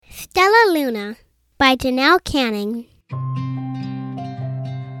Stellaluna by Janelle Canning.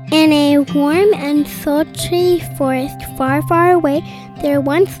 In a warm and sultry forest far, far away, there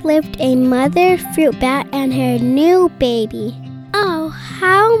once lived a mother fruit bat and her new baby. Oh,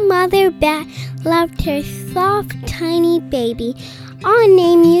 how Mother Bat loved her soft, tiny baby. "I'll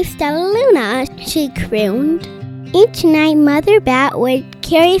name you Stellaluna," she crooned. Each night, Mother Bat would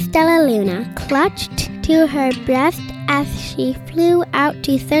carry Stellaluna clutched to her breast as she flew out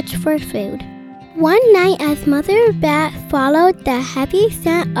to search for food. One night, as Mother Bat followed the heavy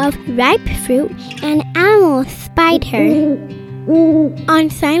scent of ripe fruit, an animal spied her. On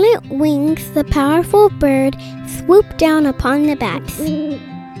silent wings, the powerful bird swooped down upon the bats.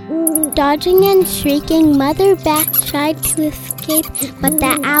 Dodging and shrieking, Mother Bat tried to escape, but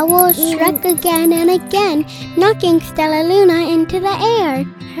the owl struck again and again, knocking Stellaluna into the air.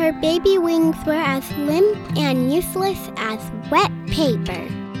 Her baby wings were as limp and useless as wet paper.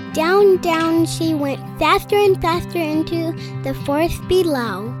 Down, down she went, faster and faster into the forest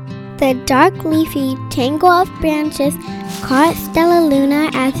below. The dark leafy tangle of branches caught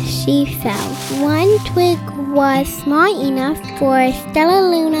Stellaluna as she fell. One twig was small enough for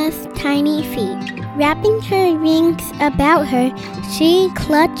Stellaluna's tiny feet. Wrapping her wings about her, she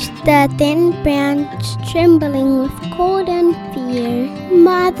clutched the thin branch, trembling with cold and fear.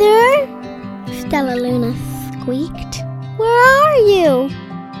 "Mother," Stellaluna squeaked, "where are you?"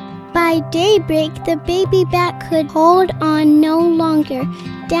 By daybreak, the baby bat could hold on no longer.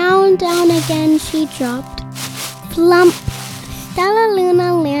 Down, down again she dropped. Flump! Stellaluna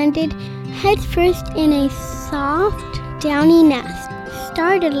landed headfirst in a soft, downy nest,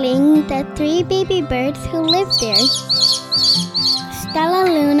 startling the 3 baby birds who lived there.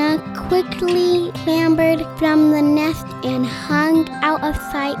 Stellaluna quickly clambered from the nest and hung out of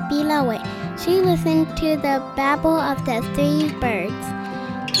sight below it. She listened to the babble of the 3 birds.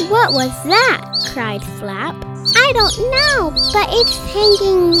 "What was that?" cried Flap. "I don't know, but it's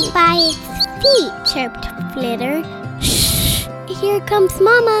hanging by its feet," chirped Flitter. "Shh! Here comes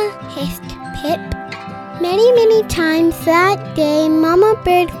Mama," hissed Pip. Many, many times that day, Mama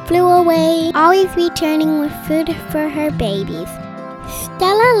Bird flew away, always returning with food for her babies.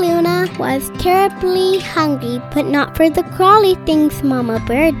 Stellaluna was terribly hungry, but not for the crawly things Mama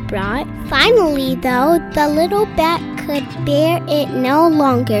Bird brought. Finally, though, the little bat could bear it no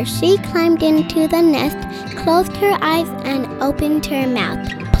longer. She climbed into the nest, closed her eyes, and opened her mouth.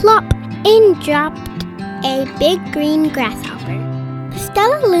 Plop! In dropped a big green grasshopper.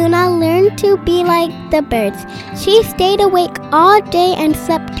 Stellaluna learned to be like the birds. She stayed awake all day and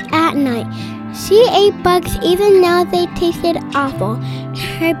slept at night. She ate bugs even though they tasted awful.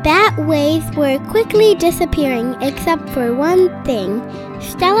 Her bat ways were quickly disappearing, except for one thing.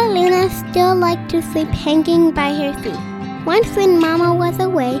 Stellaluna still liked to sleep hanging by her feet. Once when Mama was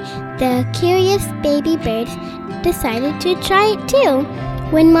away, the curious baby birds decided to try it too.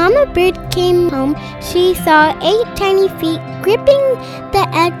 When Mama Bird came home, she saw 8 tiny feet gripping the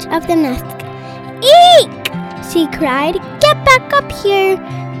edge of the nest. "Eek!" she cried. "Get back up here!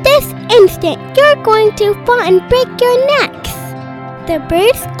 This instant! You're going to fall and break your necks!" The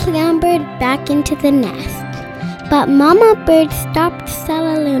birds clambered back into the nest. But Mama Bird stopped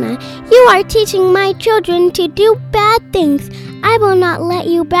Stellaluna. "You are teaching my children to do bad things. I will not let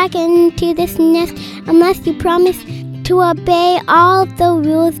you back into this nest unless you promise to obey all the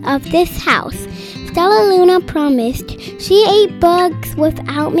rules of this house." Stellaluna promised. She ate bugs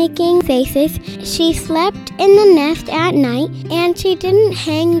without making faces. She slept in the nest at night, and she didn't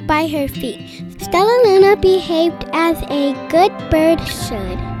hang by her feet. Stellaluna behaved as a good bird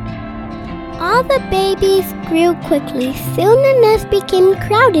should. All the babies grew quickly. Soon the nest became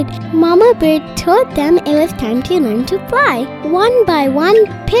crowded. Mama Bird told them it was time to learn to fly. One by one,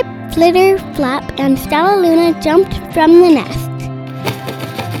 Pip, Flitter, Flap, and Stellaluna jumped from the nest.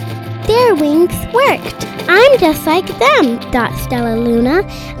 Their wings worked. "I'm just like them," thought Stellaluna.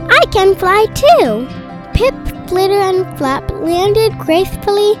 "I can fly too." Pip, Flitter, and Flap landed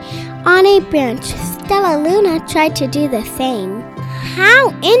gracefully on a branch. Stellaluna tried to do the same. "How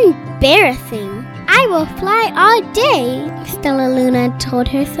embarrassing! I will fly all day," Stellaluna told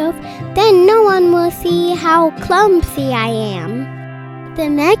herself. "Then no one will see how clumsy I am." The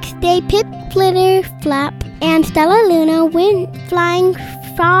next day, Pip, Flitter, Flap, and Stellaluna went flying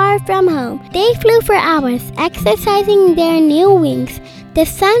far from home. They flew for hours, exercising their new wings. "The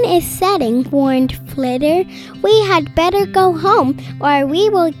sun is setting," warned Flitter. "We had better go home, or we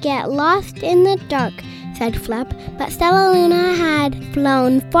will get lost in the dark," said Flap. But Stellaluna had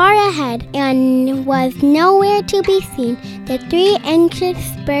flown far ahead and was nowhere to be seen. The 3 anxious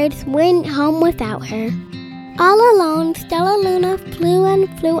birds went home without her. All alone, Stellaluna flew and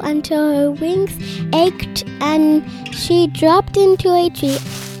flew until her wings ached and she dropped into a tree.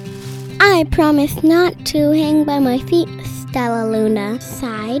 I promised not to hang by my feet, Stellaluna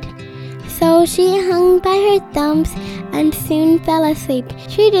sighed. So she hung by her thumbs and soon fell asleep.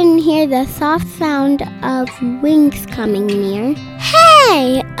 She didn't hear the soft sound of wings coming near.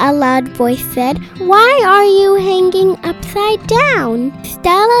 "Hey!" a loud voice said. "Why are you hanging upside down?"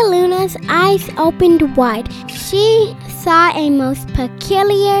 Stellaluna's eyes opened wide. She saw a most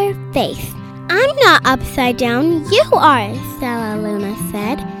peculiar face. "I'm not upside down, you are," Stellaluna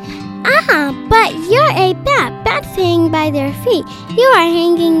said. "Ah, but you're a bat. Bats hang by their feet. You are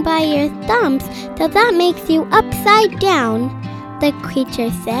hanging by your thumbs, so that makes you upside down," the creature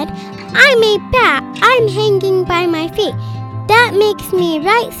said. "I'm a bat. I'm hanging by my feet. That makes me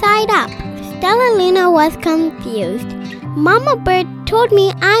right side up." Stellaluna was confused. "Mama Bird told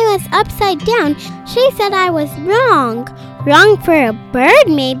me I was upside down. She said I was wrong. Wrong for a bird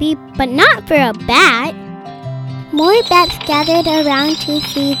maybe, but not for a bat." More bats gathered around to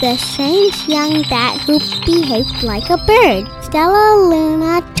see the strange young bat who behaved like a bird.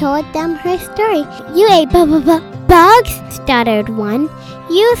 Stellaluna told them her story. "You ate bugs?" stuttered one.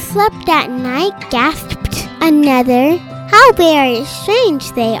 "You slept at night?" gasped another. "How very strange,"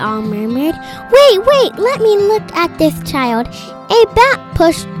 they all murmured. Wait, let me look at this child." A bat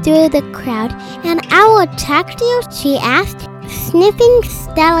pushed through the crowd. "An owl attacked you?" she asked. Sniffing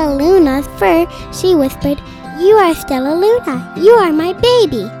Stellaluna's fur, she whispered, "You are Stellaluna. You are my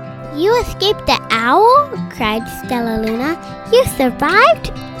baby." "You escaped the owl?" cried Stellaluna. "You survived?"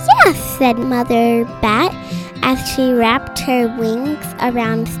 "Yes," said Mother Bat as she wrapped her wings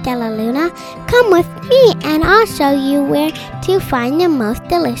around Stellaluna. "Come with me and I'll show you where to find the most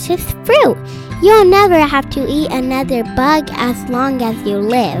delicious fruit. You'll never have to eat another bug as long as you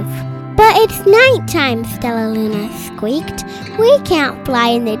live." "But it's nighttime," Stellaluna squeaked. "We can't fly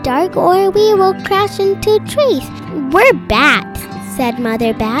in the dark or we will crash into trees." "We're bats," said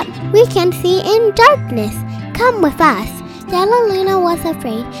Mother Bat. "We can see in darkness. Come with us." Stellaluna was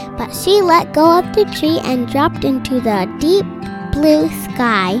afraid, but she let go of the tree and dropped into the deep blue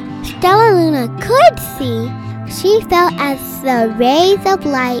sky. Stellaluna could see. She felt as the rays of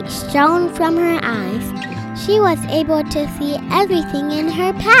light shone from her eyes. She was able to see everything in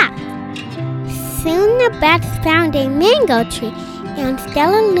her path. Soon the bats found a mango tree, and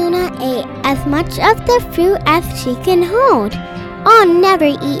Stellaluna ate as much of the fruit as she can hold. "I'll never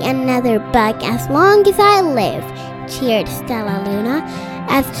eat another bug as long as I live," cheered Stellaluna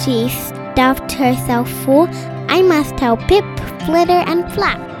as she stuffed herself full. "I must tell Pip, Flitter, and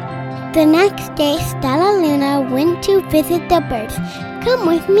Flap." The next day, Stellaluna went to visit the birds. "Come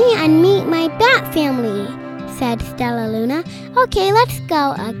with me and meet my bat family," said Stellaluna. "Okay, let's go,"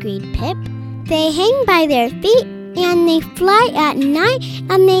 agreed Pip. "They hang by their feet, and they fly at night,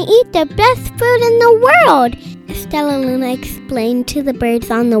 and they eat the best food in the world," Stellaluna explained to the birds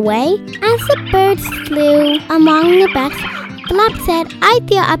on the way. As the birds flew among the bats, Flap said, "I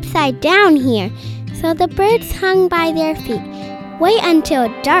feel upside down here." So the birds hung by their feet. "Wait until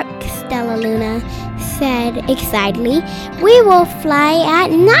dark," Stellaluna said excitedly. "We will fly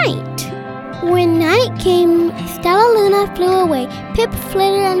at night." When night came, Stellaluna flew away. Pip,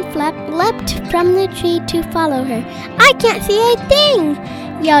 Flitter, and Flap leapt from the tree to follow her. "I can't see a thing!"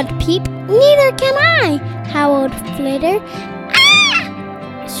 yelled Peep. "Neither can I!" howled Flitter. "Ah!"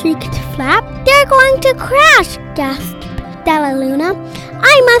 shrieked Flap. "They're going to crash!" gasped Stellaluna.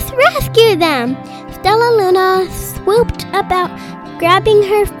 "I must rescue them!" Stellaluna swooped about, grabbing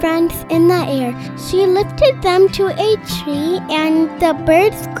her friends in the air. She lifted them to a tree, and the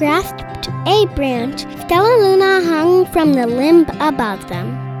birds grasped a branch. Stellaluna hung from the limb above them.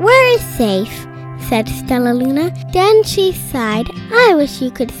 "We're safe," said Stellaluna. Then she sighed. "I wish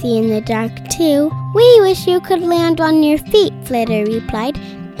you could see in the dark too." "We wish you could land on your feet," Flitter replied.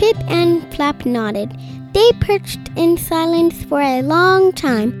 Pip and Flap nodded. They perched in silence for a long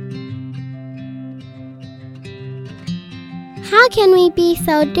time. "How can we be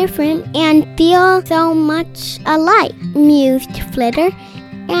so different and feel so much alike?" mused Flitter.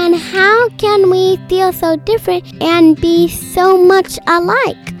 "And how can we feel so different and be so much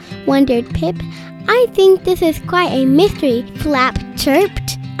alike?" wondered Pip. "I think this is quite a mystery," Flap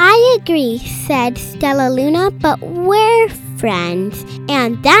chirped. "I agree," said Stellaluna, "but we're friends,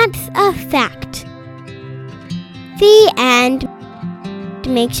 and that's a fact." The end.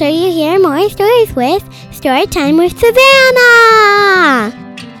 Make sure you hear more stories with Storytime with Savannah!